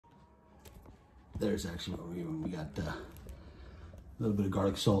there's actually what we got. A little bit of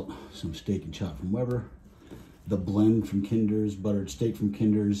garlic salt, some steak and chop from Weber, the blend from Kinder's, buttered steak from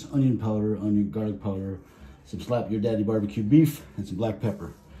Kinder's, onion powder, garlic powder, some Slap Your Daddy barbecue beef, and some black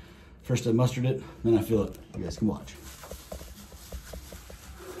pepper. First I mustard it, then I fill it. You guys can watch.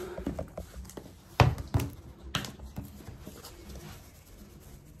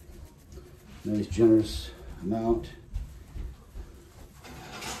 Nice generous amount.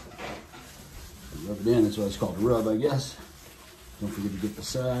 Rub it in, that's why it's called a rub, I guess. Don't forget to get the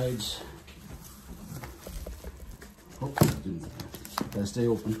sides. Oh, gotta stay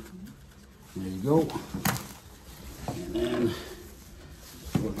open. There you go. And then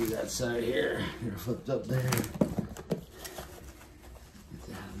we'll do that side here. You're flipped up there. Get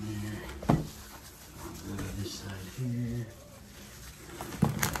that in there. I'll go to this side here.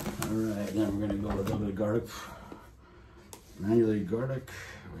 All right, now we're gonna go with a little bit of garlic. Granulated garlic.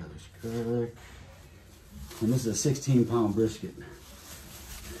 Where there's garlic. And this is a 16-pound brisket.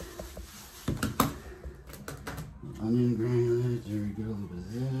 Onion granulate, there we go, a little bit of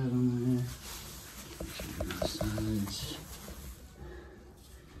that on there. The sides.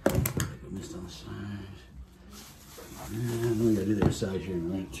 I missed on the sides. And we gotta do the other side here in a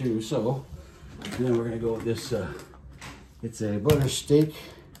minute too. So, then we're gonna go with this, it's a butter steak.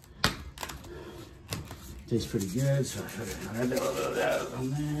 Tastes pretty good, so I add a little bit of that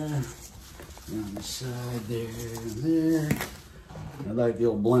on there. On the side there and there. I like the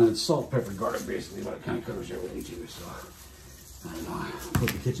old blended salt, pepper, garlic basically, but it kind of covers everything too. So I don't know. I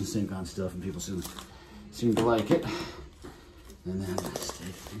put the kitchen sink on stuff and people seem to like it. And then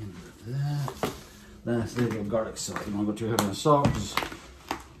steak and that. Lastly, a little garlic salt. You don't go too heavy on salt because,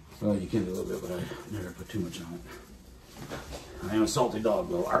 well, you can do a little bit, but I never put too much on it. I am a salty dog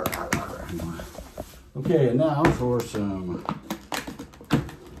though. Arr, arr, arr. Okay, and now for some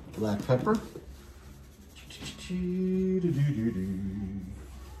black pepper.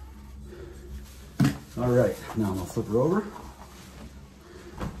 All right, now I'm gonna flip her over.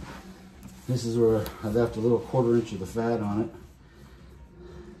 This is where I left a little 1/4 inch of the fat on it.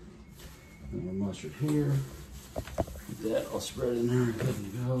 And the mustard here. Get that all spread in there, good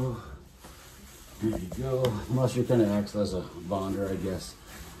to go. There you go. Mustard kind of acts as a bonder, I guess.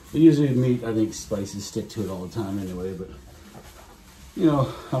 But usually meat, I think spices stick to it all the time anyway, but you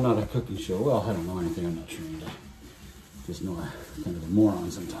know, I'm not a cooking show. Well, I don't know anything, I'm not trained. I just know I'm kind of a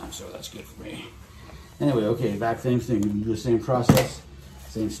moron sometimes, so that's good for me. Anyway, okay, back same thing. We do the same process,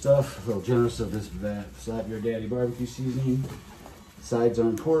 same stuff. A little generous of this Slap Your Daddy barbecue seasoning. Sides are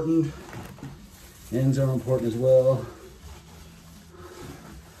important. Ends are important as well.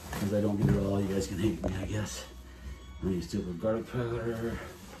 If I don't get it all, you guys can hate me, I guess. I use a little garlic powder.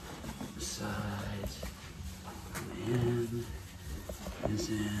 Sides. And this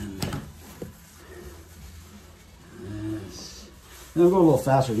end. This. And I'll go a little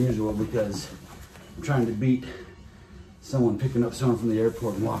faster than usual because I'm trying to beat someone picking up someone from the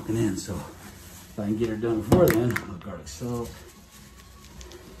airport and walking in. So if I can get her done before then, a little garlic salt.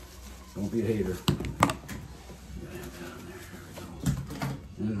 Don't be a hater.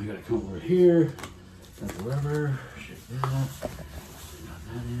 Then we gotta come over here. Got the rubber. Shake that. Got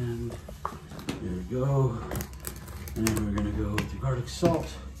that in. There we go. And then we're gonna go with the garlic salt.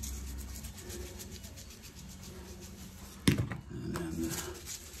 And then the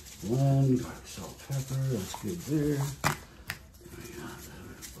blend, garlic salt, pepper, that's good there. And we got a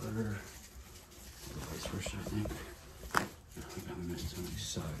bit of butter. Vice versa, I think. I think I missed some of these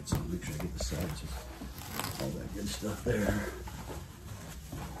sides, so I'll make sure I get the sides of all that good stuff there.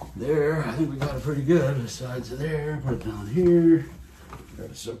 There, I think we got it pretty good. The sides are there, put it down here. Try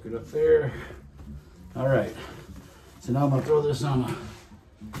to soak it up there. All right. So now I'm gonna throw this on a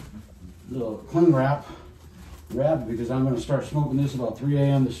little cling wrap because I'm gonna start smoking this about 3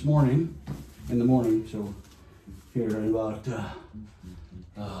 a.m. this morning, in the morning. So here in about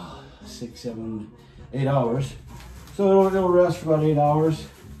 6, 7, 8 hours. So it'll rest for about 8 hours.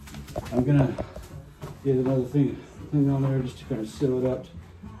 I'm gonna get another thing on there just to kind of seal it up.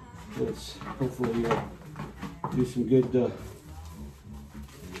 Let's hopefully do some good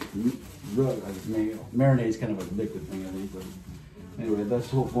marinade is kind of a liquid thing, I think. But anyway, that's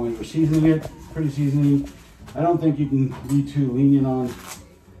the whole point. We're seasoning it, pretty seasoning. I don't think you can be too lenient on.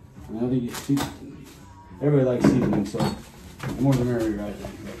 I think you see, everybody likes seasoning, so the more the merrier, I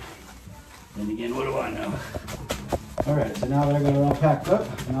think. But then again, what do I know? All right, so now that I got it all packed up,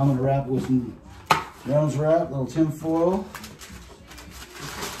 now I'm gonna wrap it with some Reynolds wrap, little tin foil.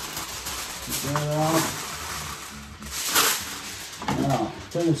 Get that out. Now,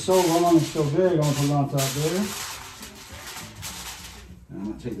 because it's so long and so big, I'm gonna put it on top there. And I'm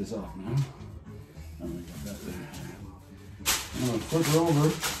gonna take this off now. Oh, I got that there. I'm gonna flip her over.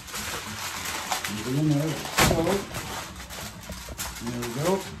 Put it in there. So, there we go.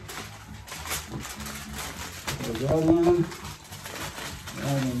 Put that in.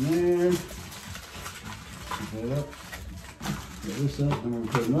 That in there. Put that up. Put this up. And we're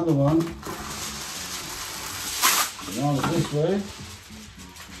gonna put another one. Put on it this way.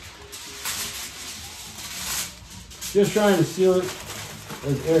 Just trying to seal it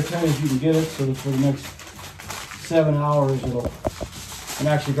as airtight as you can get it, so that for the next 7 hours and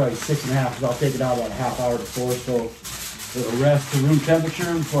actually probably 6.5, because I'll take it out about a half hour before, so it'll rest to room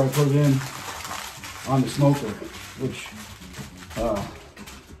temperature before I put it in on the smoker, which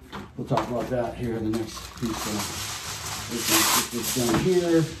we'll talk about that here in the next piece. So we can put this down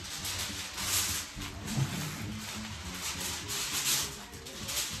here.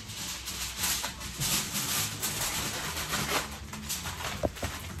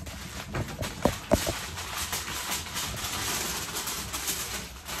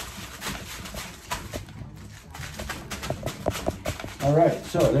 All right,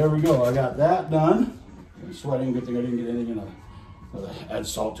 so there we go. I got that done. I'm sweating. Good thing I didn't get anything. Add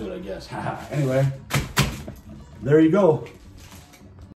salt to it, I guess. Anyway, there you go.